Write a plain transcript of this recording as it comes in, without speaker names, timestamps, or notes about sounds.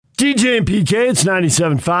DJ and PK, it's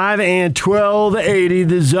 97.5 and 1280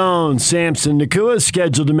 The Zone. Samson Nacua is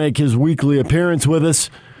scheduled to make his weekly appearance with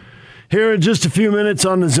us here in just a few minutes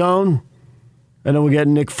on The Zone. And then we'll get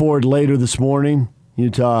Nick Ford later this morning,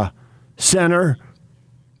 Utah Center.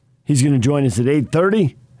 He's going to join us at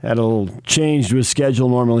 8:30. Had a little change to his schedule.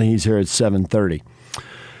 Normally he's here at 7:30.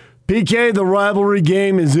 PK, the rivalry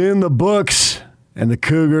game is in the books, and the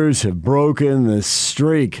Cougars have broken the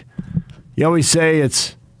streak. You always say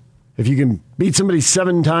it's if you can beat somebody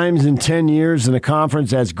 7 times in 10 years in a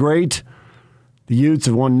conference, that's great. The Utes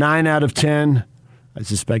have won 9 out of 10. I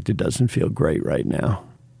suspect it doesn't feel great right now.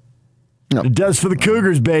 No. It does for the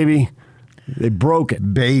Cougars, baby. They broke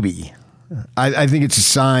it. Baby. I think it's a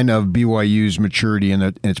sign of BYU's maturity in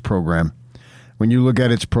its program. When you look at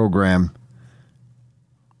its program,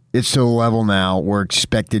 it's to a level now we're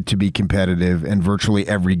expected to be competitive in virtually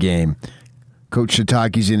every game. Coach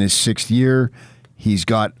Sitake's in his 6th year. He's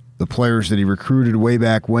got the players that he recruited way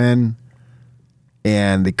back when,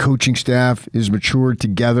 and the coaching staff is matured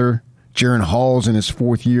together. Jaron Hall's in his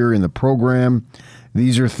 4th year in the program.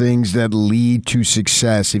 These are things that lead to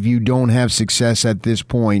success. If you don't have success at this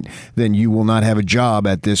point, then you will not have a job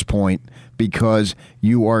at this point because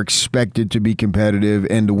you are expected to be competitive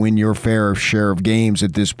and to win your fair share of games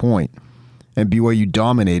at this point. And BYU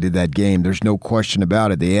dominated that game. There's no question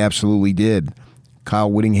about it. They absolutely did.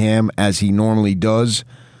 Kyle Whittingham, as he normally does,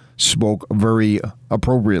 spoke very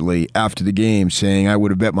appropriately after the game, saying, I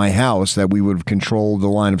would have bet my house that we would have controlled the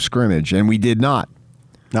line of scrimmage, and we did not.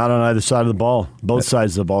 Not on either side of the ball. Both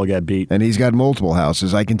sides of the ball got beat. And he's got multiple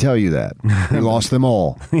houses, I can tell you that. He lost them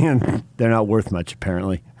all. And they're not worth much,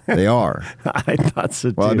 apparently. They are. I thought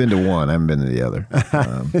so, too. Well, I've been to one. I haven't been to the other.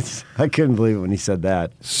 I couldn't believe it when he said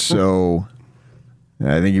that. So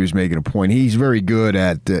I think he was making a point. He's very good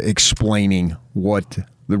at explaining what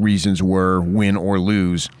the reasons were, win or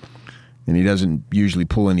lose. And he doesn't usually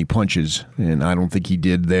pull any punches. And I don't think he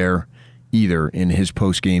did there either in his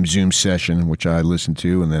post-game Zoom session, which I listened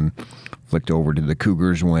to and then flicked over to the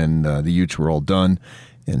Cougars when the Utes were all done.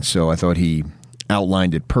 And so I thought he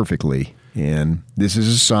outlined it perfectly. And this is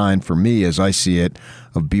a sign for me, as I see it,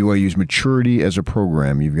 of BYU's maturity as a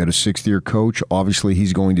program. You've got a 6th-year coach. Obviously,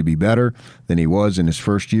 he's going to be better than he was in his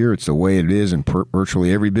first year. It's the way it is in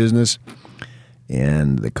virtually every business.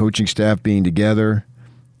 And the coaching staff being together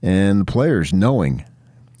and the players knowing.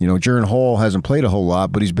 You know, Jaron Hall hasn't played a whole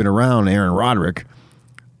lot, but he's been around Aaron Roderick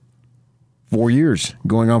 4 years,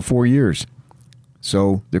 going on 4 years.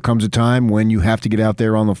 So there comes a time when you have to get out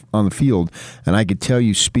there on the field. And I could tell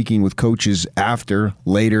you, speaking with coaches after,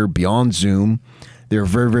 later, beyond Zoom, they're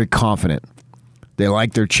very, very confident. They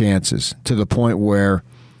like their chances to the point where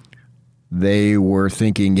they were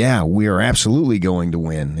thinking, yeah, we are absolutely going to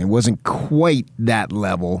win. It wasn't quite that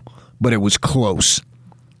level, but it was close.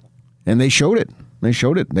 And they showed it. They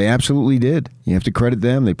showed it. They absolutely did. You have to credit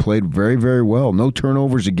them. They played very, very well. No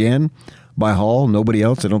turnovers again by Hall. Nobody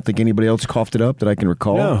else. I don't think anybody else coughed it up that I can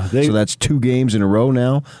recall. No, so that's 2 games in a row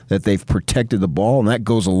now that they've protected the ball, and that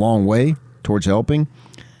goes a long way towards helping.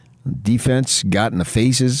 Defense got in the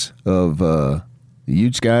faces of the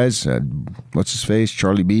Utes guys. What's his face?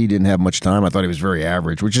 Charlie B. Didn't have much time. I thought he was very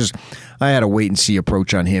average, which is, I had a wait-and-see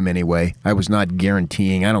approach on him anyway. I was not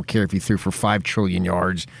guaranteeing. I don't care if he threw for 5 trillion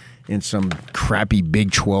yards in some crappy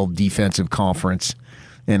Big 12 defensive conference.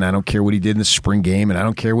 And I don't care what he did in the spring game, and I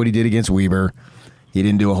don't care what he did against Weber. He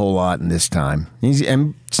didn't do a whole lot in this time.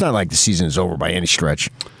 And it's not like the season is over by any stretch.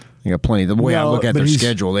 They got plenty. The way I look at their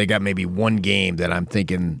schedule, they got maybe 1 game that I'm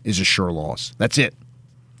thinking is a sure loss. That's it.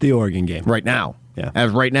 The Oregon game. Right now. Yeah.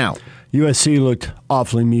 As right now. USC looked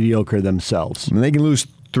awfully mediocre themselves. I mean, they can lose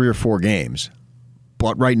 3 or 4 games.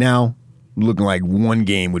 But right now, looking like 1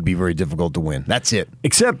 game would be very difficult to win. That's it.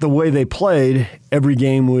 Except the way they played, every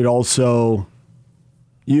game would also...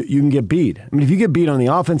 You can get beat. I mean, if you get beat on the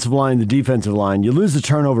offensive line, the defensive line, you lose the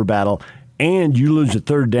turnover battle, and you lose the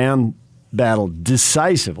third down battle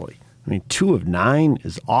decisively. I mean, 2 of 9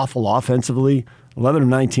 is awful offensively. 11 of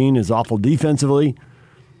 19 is awful defensively.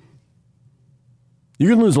 You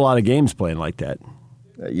can lose a lot of games playing like that.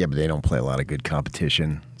 Yeah, but they don't play a lot of good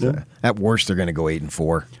competition. Yeah. At worst, they're going to go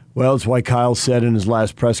 8-4. Well, it's why Kyle said in his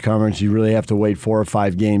last press conference, you really have to wait 4 or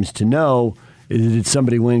 5 games to know, did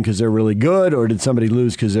somebody win because they're really good, or did somebody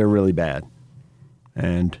lose because they're really bad?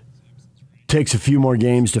 And it takes a few more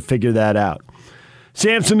games to figure that out.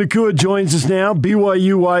 Samson Nacua joins us now,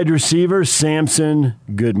 BYU wide receiver. Samson,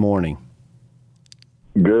 good morning.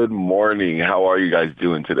 Good morning. How are you guys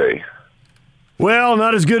doing today? Well,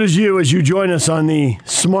 not as good as you join us on the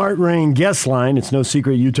Smart Rain guest line. It's no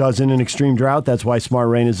secret Utah's in an extreme drought. That's why Smart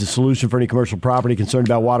Rain is the solution for any commercial property concerned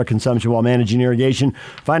about water consumption while managing irrigation.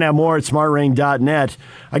 Find out more at smartrain.net.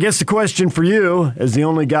 I guess the question for you, as the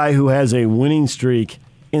only guy who has a winning streak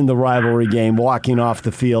in the rivalry game, walking off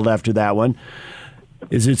the field after that one,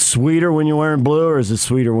 is it sweeter when you're wearing blue or is it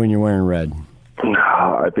sweeter when you're wearing red?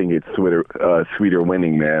 I think it's sweeter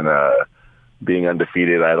winning, man. Being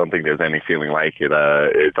undefeated, I don't think there's any feeling like it.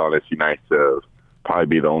 It's honestly nice to probably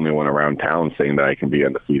be the only one around town saying that I can be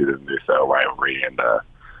undefeated in this rivalry. And,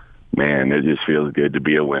 man, it just feels good to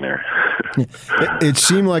be a winner. It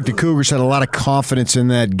seemed like the Cougars had a lot of confidence in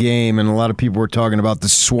that game, and a lot of people were talking about the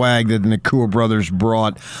swag that the Nacua brothers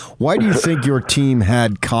brought. Why do you think your team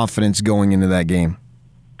had confidence going into that game?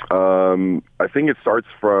 I think it starts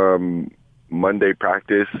from Monday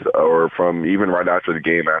practice or from even right after the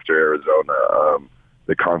game after Arizona,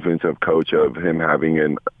 the confidence of coach, of him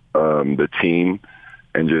having the team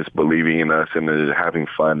and just believing in us and having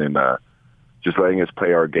fun and just letting us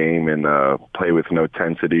play our game and play with no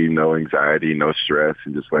tensity, no anxiety, no stress,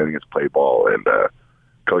 and just letting us play ball. And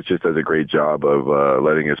coach just does a great job of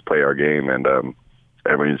letting us play our game, and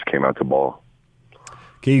everyone just came out to ball.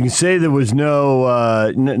 Okay, you can say there was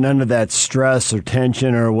no none of that stress or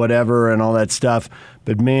tension or whatever and all that stuff,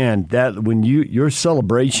 but man, that when your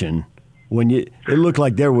celebration, it looked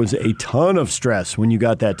like there was a ton of stress when you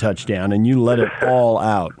got that touchdown and you let it all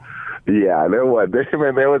out. Yeah, there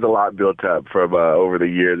was a lot built up from over the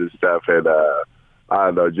years and stuff, and I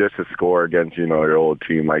don't know, just to score against your old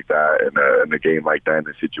team like that and in a game like that, in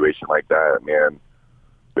a situation like that, man.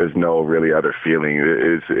 There's no really other feeling.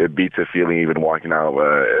 It beats a feeling even walking out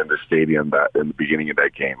in the stadium that in the beginning of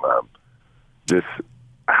that game. It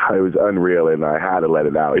was unreal, and I had to let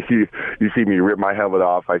it out. You see me rip my helmet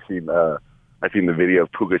off. I seen the video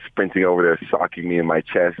of Puka sprinting over there, socking me in my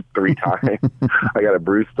chest 3 times. I got a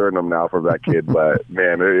bruised sternum now from that kid, but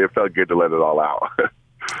man, it felt good to let it all out.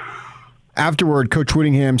 Afterward, Coach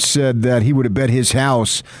Whittingham said that he would have bet his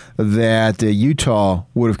house that Utah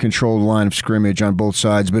would have controlled the line of scrimmage on both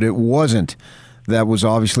sides, but it wasn't. It was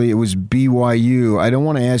BYU. I don't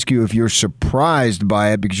want to ask you if you're surprised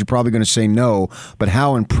by it because you're probably going to say no, but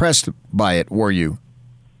how impressed by it were you?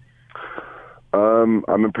 I'm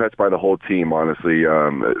impressed by the whole team, honestly,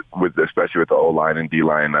 especially with the O-line and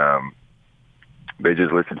D-line. They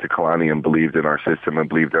just listened to Kalani and believed in our system and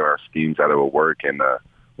believed in our schemes that it would work, and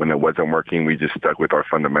when it wasn't working, we just stuck with our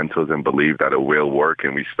fundamentals and believed that it will work,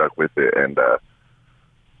 and we stuck with it. And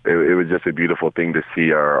it was just a beautiful thing to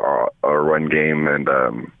see our run game and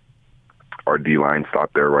our D-line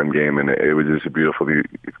stop their run game, and it was just a beautiful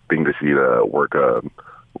thing to see the work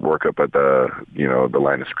up at the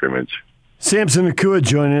line of scrimmage. Samson Nacua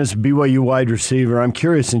joining us, BYU wide receiver. I'm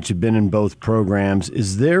curious, since you've been in both programs,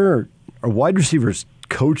 are wide receivers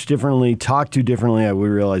coached differently, talked to differently? We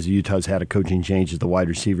realize Utah's had a coaching change at the wide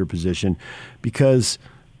receiver position because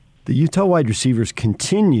the Utah wide receivers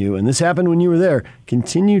continue, and this happened when you were there,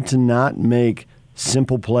 continue to not make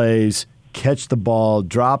simple plays, catch the ball,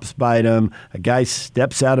 drops bite him, a guy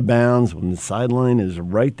steps out of bounds when the sideline is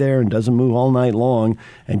right there and doesn't move all night long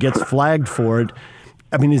and gets flagged for it.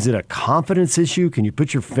 I mean, is it a confidence issue? Can you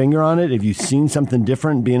put your finger on it? Have you seen something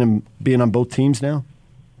different being on both teams now?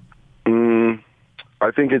 I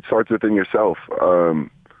think it starts within yourself.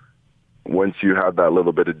 Once you have that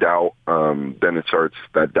little bit of doubt, then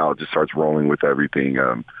that doubt just starts rolling with everything.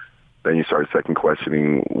 Then you start second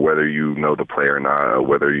questioning whether you know the play or not,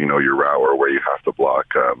 whether you know your route or where you have to block.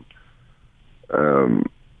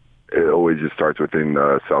 It always just starts within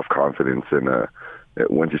self-confidence, and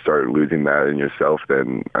once you start losing that in yourself,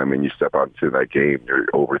 then, you step out into that game, you're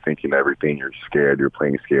overthinking everything, you're scared, you're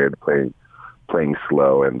playing scared, playing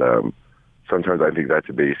slow, and sometimes I think that's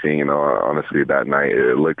a big thing. Honestly, that night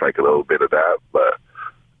it looked like a little bit of that, but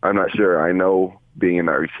I'm not sure. I know being in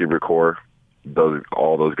that receiver core,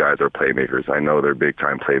 all those guys are playmakers. I know they're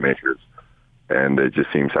big-time playmakers, and it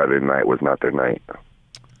just seems Saturday night was not their night.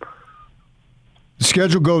 The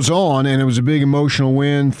schedule goes on, and it was a big emotional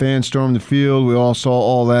win. Fans stormed the field. We all saw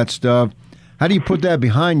all that stuff. How do you put that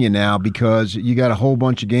behind you now? Because you got a whole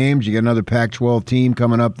bunch of games. You got another Pac-12 team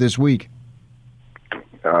coming up this week.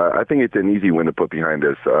 I think it's an easy win to put behind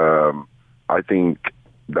us. I think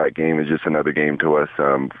that game is just another game to us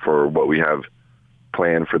for what we have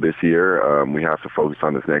planned for this year. We have to focus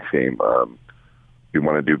on this next game. We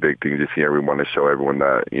want to do big things this year. We want to show everyone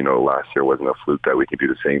that, last year wasn't a fluke, that we can do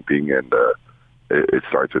the same thing, and it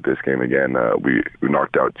starts with this game again. We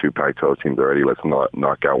knocked out 2 Pac-12 teams already. Let's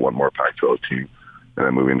knock out one more Pac-12 team and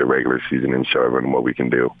then move into regular season and show everyone what we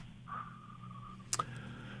can do.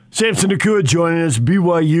 Samson Nacua joining us,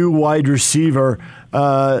 BYU wide receiver.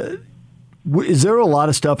 Is there a lot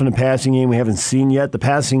of stuff in the passing game we haven't seen yet? The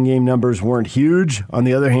passing game numbers weren't huge. On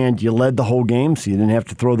the other hand, you led the whole game, so you didn't have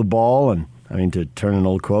to throw the ball. And, I mean, to turn an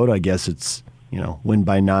old quote, I guess it's, win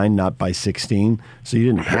by 9, not by 16. So you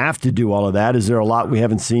didn't have to do all of that. Is there a lot we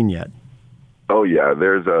haven't seen yet? Oh, yeah,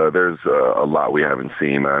 there's a lot we haven't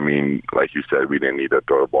seen. I mean, like you said, we didn't need to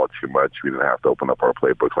throw the ball too much. We didn't have to open up our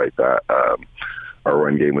playbook like that. Our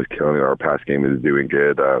run game was killing it. Our pass game is doing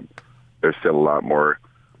good. There's still a lot more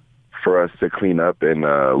for us to clean up and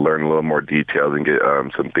learn a little more details and get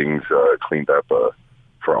some things cleaned up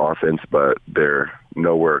for offense, but they're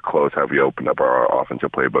nowhere close how we opened up our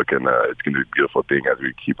offensive playbook, and it's going to be a beautiful thing as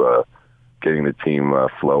we keep getting the team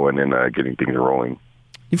flowing and getting things rolling.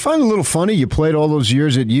 You find it a little funny, you played all those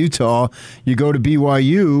years at Utah, you go to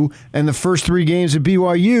BYU, and the first 3 games at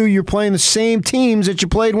BYU, you're playing the same teams that you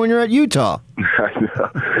played when you're at Utah.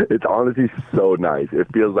 It's honestly so nice. It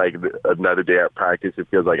feels like another day at practice. It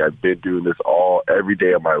feels like I've been doing this every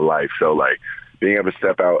day of my life. So, like, being able to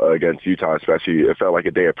step out against Utah especially, it felt like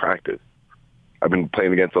a day of practice. I've been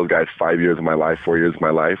playing against those guys 5 years of my life, 4 years of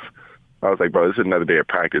my life. I was like, bro, this is another day of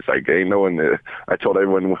practice. Like, ain't no one that I told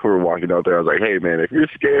everyone when we were walking out there, I was like, hey, man, if you're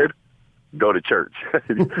scared, go to church.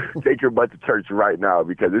 Take your butt to church right now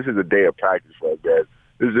because this is a day of practice for us, guys.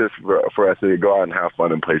 This is just for us to go out and have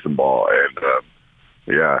fun and play some ball. And,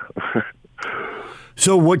 yeah.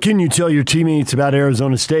 So what can you tell your teammates about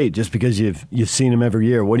Arizona State just because you've seen them every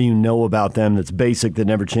year? What do you know about them that's basic that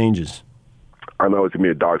never changes? I know it's going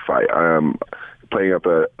to be a dogfight. Playing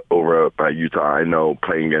over by Utah, I know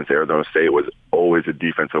playing against Arizona State was always a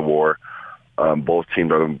defensive war. Both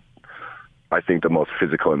teams are, I think, the most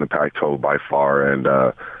physical in the Pac-12 by far, and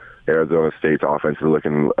Arizona State's offense is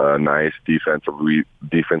looking nice. Defensively,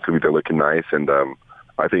 they're looking nice, and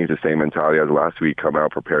I think it's the same mentality as last week. Come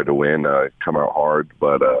out prepared to win, come out hard,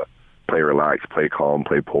 but play relaxed, play calm,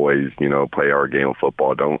 play poised, play our game of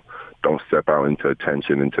football. Don't step out into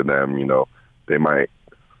tension into them.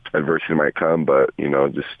 Adversity might come, but,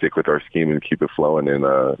 just stick with our scheme and keep it flowing, and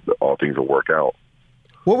all things will work out.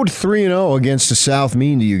 What would 3-0 against the South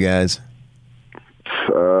mean to you guys?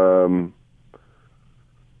 I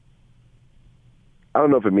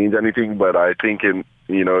don't know if it means anything, but I think it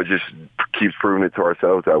just keeps proving it to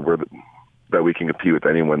ourselves that we can compete with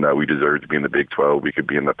anyone, that we deserve to be in the Big 12. We could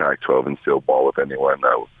be in the Pac-12 and still ball with anyone.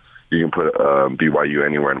 That you can put BYU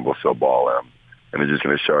anywhere and we'll still ball them. And it's just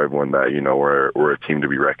going to show everyone that, we're a team to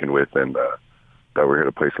be reckoned with and that we're here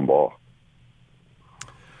to play some ball.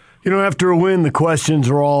 After a win, the questions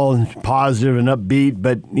are all positive and upbeat,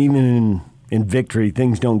 but even in victory,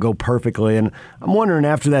 things don't go perfectly. And I'm wondering,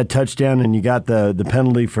 after that touchdown and you got the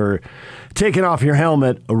penalty for taking off your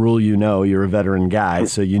helmet, a rule you're a veteran guy,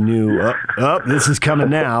 so you knew, this is coming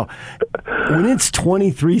now. When it's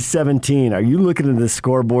 23-17, are you looking at the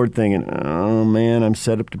scoreboard thinking, oh, man, I'm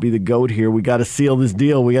set up to be the GOAT here. We got to seal this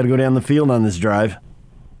deal. We got to go down the field on this drive.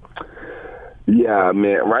 Yeah,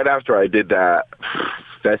 man. Right after I did that,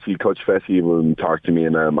 Coach Fessy even talked to me,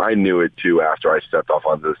 and I knew it, too, after I stepped off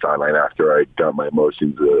onto the sideline, after I got my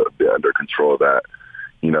emotions a bit under control, that,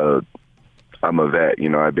 I'm a vet.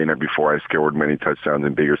 I've been there before. I scored many touchdowns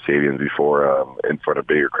in bigger stadiums before, in front of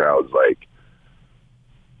bigger crowds,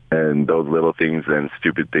 and those little things and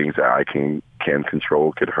stupid things that I can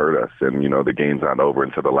control could hurt us. And, the game's not over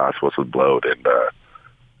until the last whistle's blown.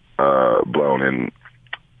 And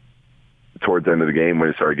towards the end of the game, when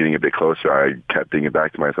it started getting a bit closer, I kept thinking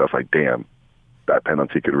back to myself, like, damn, that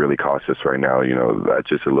penalty could really cost us right now. That's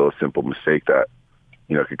just a little simple mistake that,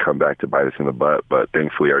 could come back to bite us in the butt. But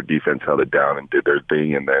thankfully our defense held it down and did their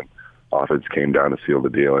thing. And then offense came down to seal the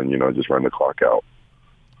deal and, just run the clock out.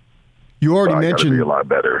 You already mentioned be a lot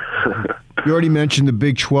better. You already mentioned the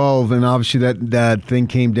Big 12, and obviously that thing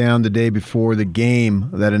came down the day before the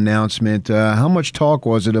game, that announcement. How much talk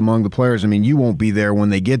was it among the players? I mean, you won't be there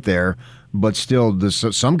when they get there, but still,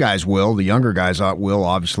 some guys will. The younger guys will,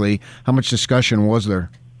 obviously. How much discussion was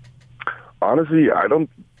there? Honestly, I don't.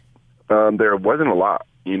 There wasn't a lot,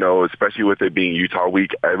 especially with it being Utah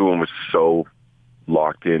week. Everyone was so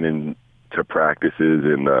locked in to practices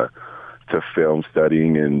and to film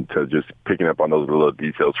studying and to just picking up on those little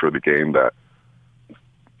details for the game that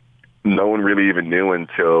no one really even knew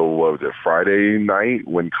until, Friday night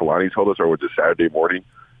when Kalani told us, or was it Saturday morning?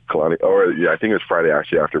 I think it was Friday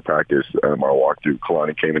actually after practice, our walkthrough.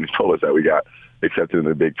 Kalani came in and told us that we got accepted in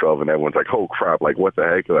the Big 12, and everyone's like, oh crap, like what the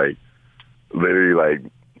heck? Like literally, like,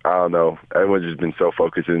 I don't know. Everyone's just been so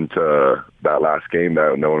focused into that last game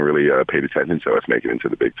that no one really paid attention to us making it into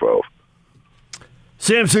the Big 12.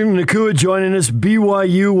 Samson Nacua joining us,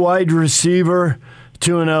 BYU wide receiver.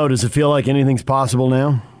 2-0. Does it feel like anything's possible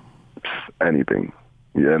now? Anything.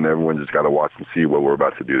 Yeah, and everyone just got to watch and see what we're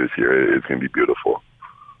about to do this year. It's going to be beautiful.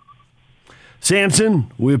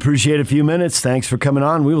 Samson, we appreciate a few minutes. Thanks for coming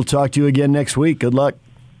on. We will talk to you again next week. Good luck.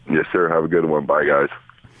 Yes, sir. Have a good one. Bye, guys.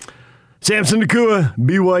 Samson Nacua,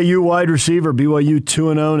 BYU wide receiver, BYU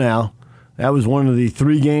 2-0 now. That was one of the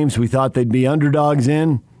 3 games we thought they'd be underdogs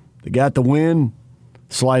in. They got the win.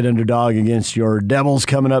 Slight underdog against your Devils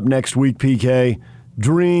coming up next week, PK.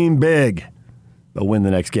 Dream big. They'll win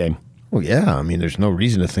the next game. Well, yeah. I mean, there's no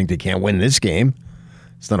reason to think they can't win this game.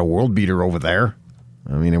 It's not a world beater over there.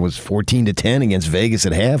 I mean, it was 14-10 against Vegas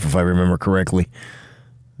at half, if I remember correctly.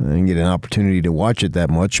 I didn't get an opportunity to watch it that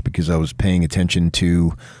much because I was paying attention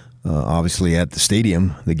to, obviously, at the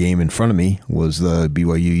stadium. The game in front of me was the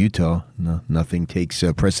BYU-Utah. No, nothing takes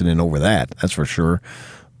precedent over that, that's for sure.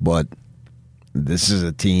 But this is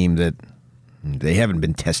a team that they haven't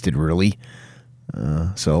been tested really.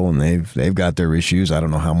 And they've got their issues. I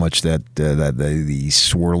don't know how much that the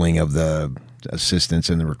swirling of the assistants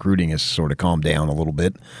and the recruiting has sort of calmed down a little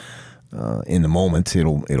bit. In the moment,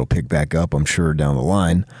 it'll pick back up, I'm sure, down the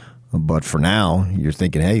line. But for now, you're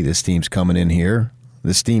thinking, hey, this team's coming in here.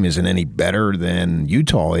 This team isn't any better than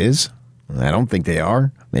Utah is. I don't think they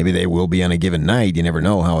are. Maybe they will be on a given night. You never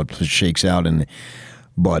know how it shakes out.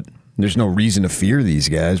 But there's no reason to fear these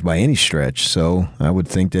guys by any stretch. So I would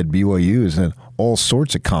think that BYU has had all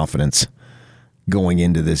sorts of confidence going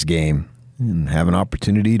into this game and have an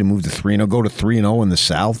opportunity to move to 3-0, go to 3-0 in the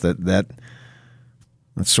South. That's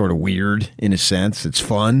sort of weird in a sense. It's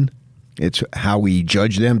fun. It's how we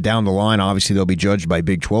judge them down the line. Obviously, they'll be judged by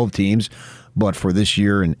Big 12 teams, but for this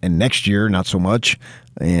year and next year, not so much.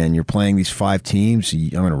 And you're playing these 5 teams. I'm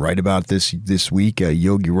going to write about this week.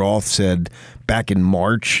 Yogi Roth said back in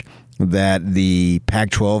March that the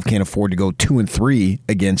Pac-12 can't afford to go 2-3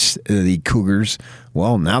 against the Cougars.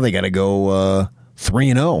 Well, now they got to go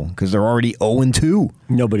 3-0 because they're already 0-2.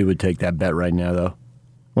 Nobody would take that bet right now, though.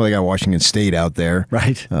 Well, they got Washington State out there.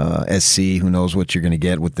 Right. SC, who knows what you're going to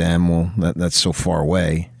get with them. Well, that's so far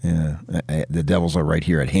away. The Devils are right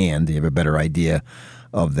here at hand. You have a better idea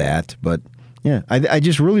of that. But, yeah, I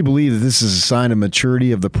just really believe that this is a sign of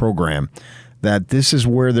maturity of the program, that this is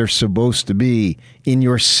where they're supposed to be in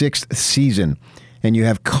your 6th season, and you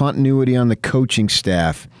have continuity on the coaching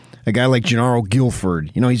staff. A guy like Gennaro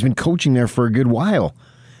Guilford, he's been coaching there for a good while.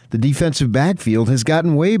 The defensive backfield has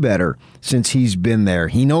gotten way better since he's been there.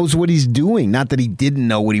 He knows what he's doing. Not that he didn't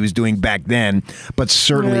know what he was doing back then, but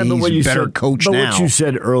certainly he's a better coach now. But what you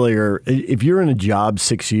said earlier, if you're in a job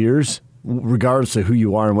 6 years, regardless of who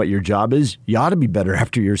you are and what your job is, you ought to be better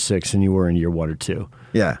after year 6 than you were in year 1 or 2.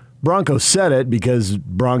 Yeah. Bronco said it because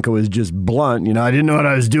Bronco is just blunt. I didn't know what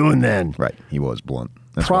I was doing then. Right. He was blunt.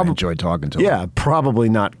 That's why I enjoyed talking to him. Yeah, probably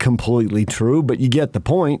not completely true, but you get the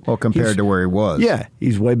point. Well, compared to where he was. Yeah,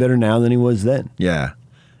 he's way better now than he was then. Yeah.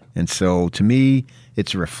 And so, to me,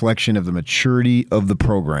 it's a reflection of the maturity of the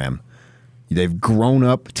program. They've grown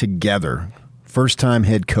up together. First-time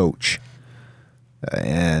head coach.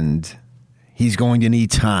 And he's going to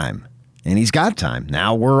need time. And he's got time.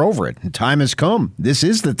 Now we're over it. And time has come. This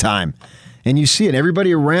is the time. And you see it.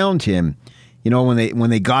 Everybody around him, when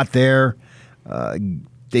they got there,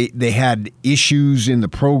 they had issues in the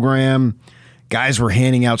program. Guys were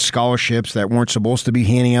handing out scholarships that weren't supposed to be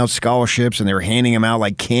handing out scholarships, and they were handing them out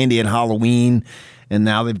like candy at Halloween. And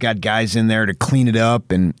now they've got guys in there to clean it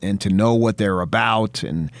up and to know what they're about.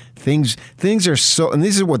 And things are so, and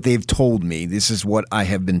this is what they've told me. This is what I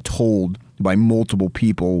have been told by multiple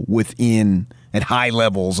people at high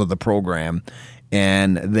levels of the program.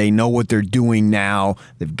 And they know what they're doing now.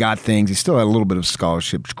 They've got things. They still have a little bit of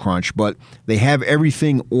scholarships crunch, but they have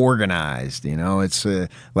everything organized. It's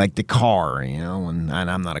like the car, and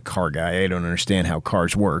I'm not a car guy. I don't understand how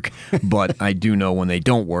cars work, but I do know when they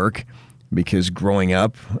don't work. Because growing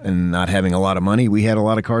up and not having a lot of money, we had a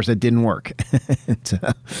lot of cars that didn't work.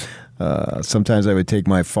 Sometimes I would take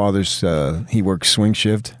my father's, he worked swing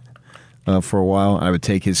shift for a while. I would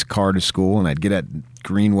take his car to school, and I'd get at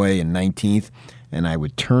Greenway and 19th, and I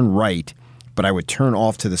would turn right, but I would turn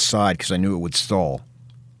off to the side because I knew it would stall,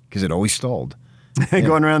 because it always stalled.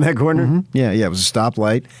 Going around that corner? Mm-hmm. Yeah, it was a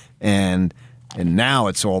stoplight, and now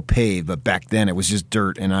it's all paved, but back then it was just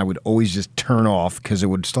dirt, and I would always just turn off because it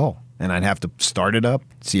would stall. And I'd have to start it up,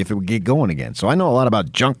 see if it would get going again. So I know a lot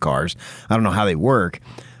about junk cars. I don't know how they work.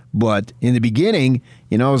 But in the beginning,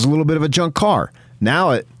 it was a little bit of a junk car.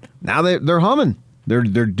 Now they're humming. They're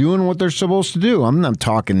doing what they're supposed to do. I'm not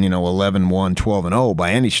talking, 11-1, 12-0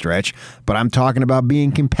 by any stretch, but I'm talking about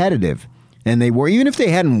being competitive. And they were, even if they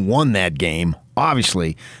hadn't won that game,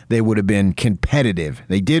 obviously they would have been competitive.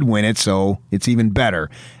 They did win it, so it's even better.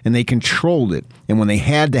 And they controlled it. And when they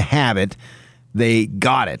had to have it, they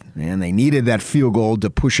got it. And they needed that field goal to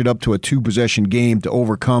push it up to a 2-possession game to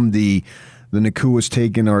overcome the Nacua's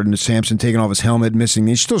taken, or the Samson taking off his helmet, missing.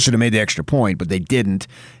 They still should have made the extra point, but they didn't.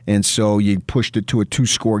 And so you pushed it to a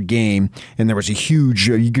 2-score game, and there was a huge,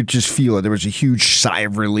 you could just feel it, there was a huge sigh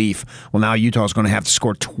of relief. Well, now Utah's going to have to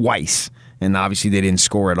score twice, and obviously they didn't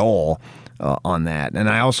score at all on that. And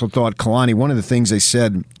I also thought, Kalani, one of the things they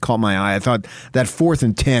said caught my eye. I thought that 4th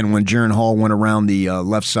and 10 when Jaron Hall went around the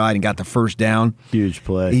left side and got the first down. Huge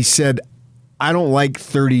play. He said, I don't like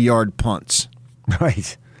 30-yard punts.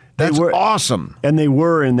 Right. That's awesome. And they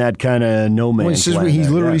were in that kind of no man's land. He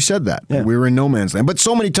literally said that. Yeah. We were in no man's land. But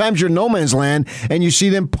so many times you're in no man's land and you see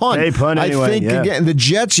them punt. They punt anyway. I think, again, the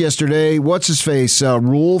Jets yesterday, what's his face,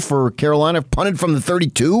 Rule for Carolina, punted from the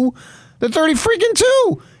 32? The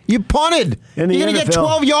 30-freaking-2. You punted. You're going to get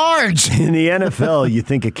 12 yards. In the NFL, you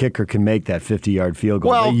think a kicker can make that 50-yard field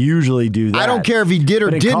goal. They usually do that. I don't care if he did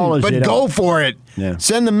or didn't, but go for it. Yeah.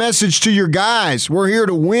 Send the message to your guys. We're here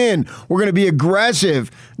to win. We're going to be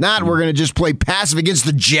aggressive. Not we're going to just play passive against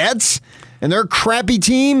the Jets and their crappy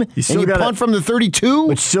team, and you punt from the 32?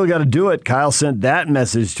 But you still got to do it. Kyle sent that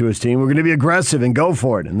message to his team. We're going to be aggressive and go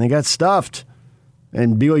for it. And they got stuffed.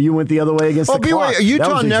 And BYU went the other way against the clock.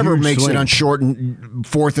 Utah never makes it on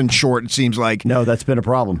 4th and short, it seems like. No, that's been a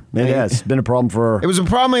problem. It has. It's been a problem for It was a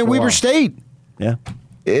problem in Weber State. Yeah.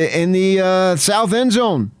 In the south end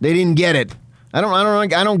zone. They didn't get it. I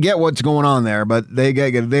don't get what's going on there, but they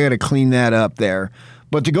got to clean that up there.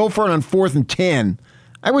 But to go for it on 4th and 10,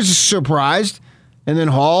 I was surprised. And then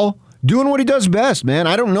Hall doing what he does best, man.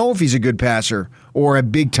 I don't know if he's a good passer or a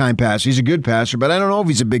big-time passer. He's a good passer, but I don't know if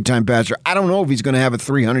he's a big-time passer. I don't know if he's going to have a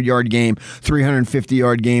 300-yard game,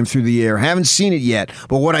 350-yard game through the air. Haven't seen it yet.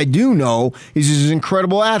 But what I do know is he's an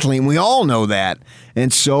incredible athlete, and we all know that.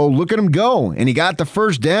 And so look at him go. And he got the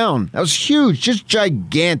first down. That was huge, just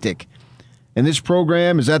gigantic. And this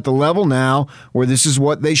program is at the level now where this is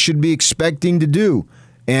what they should be expecting to do.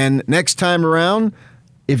 And next time around,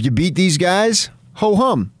 if you beat these guys,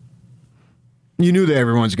 ho-hum. You knew that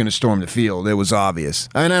everyone's going to storm the field. It was obvious.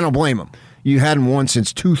 And I don't blame them. You hadn't won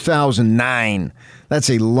since 2009. That's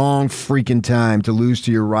a long freaking time to lose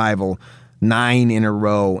to your rival 9 in a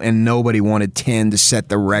row, and nobody wanted 10 to set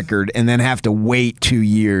the record and then have to wait 2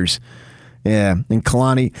 years. Yeah, and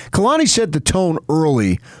Kalani set the tone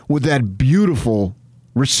early with that beautiful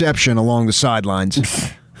reception along the sidelines.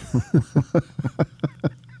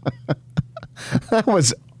 That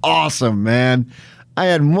was awesome, man. I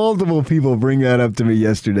had multiple people bring that up to me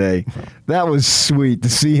yesterday. That was sweet to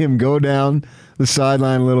see him go down the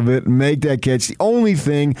sideline a little bit and make that catch. The only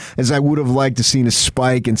thing is I would have liked to seen a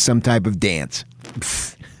spike and some type of dance.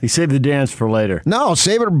 He saved the dance for later. No,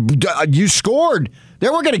 save it. You scored. They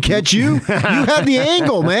were going to catch you. You had the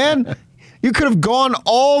angle, man. You could have gone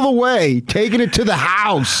all the way, taken it to the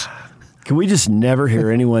house. Can we just never hear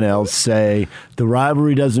anyone else say the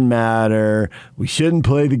rivalry doesn't matter, we shouldn't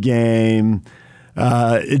play the game?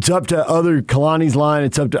 It's up to Kalani's line.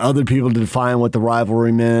 It's up to other people to define what the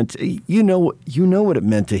rivalry meant. You know what it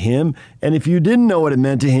meant to him, and if you didn't know what it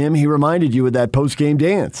meant to him, he reminded you of that post-game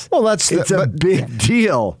dance. Well, it's a big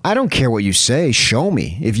deal. I don't care what you say. Show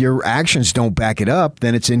me. If your actions don't back it up,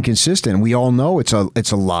 then it's inconsistent. We all know it's a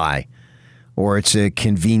lie. Or it's a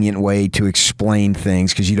convenient way to explain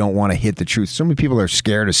things because you don't want to hit the truth. So many people are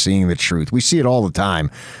scared of seeing the truth. We see it all the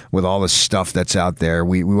time with all the stuff that's out there.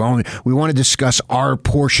 We want to discuss our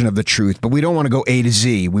portion of the truth, but we don't want to go A to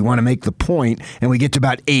Z. We want to make the point, and we get to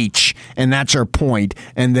about H, and that's our point.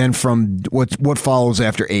 And then from what follows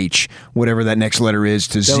after H, whatever that next letter is,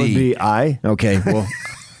 to Z. That would be I. Okay, well,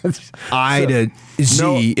 I to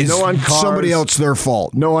Z is somebody else their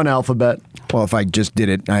fault. No on alphabet. Well, if I just did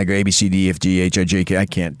it, I go A, B, C, D, F, G, H, I, J, K. I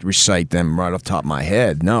can't recite them right off the top of my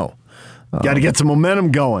head. No. Got to get some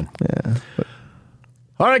momentum going. Yeah.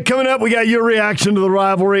 All right, coming up, we got your reaction to the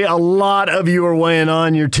rivalry. A lot of you are weighing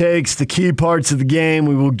on your takes, the key parts of the game.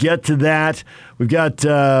 We will get to that. We've got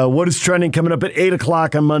What is Trending coming up at 8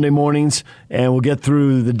 o'clock on Monday mornings, and we'll get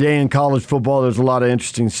through the day in college football. There's a lot of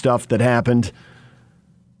interesting stuff that happened.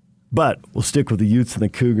 But we'll stick with the Utes and the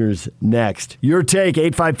Cougars next. Your take,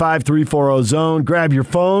 855-340-ZONE. Grab your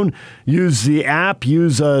phone, use the app,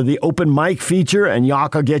 use the open mic feature, and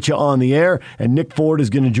Yak will get you on the air. And Nick Ford is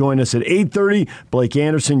going to join us at 8:30. Blake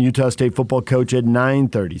Anderson, Utah State football coach, at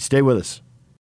 9:30. Stay with us.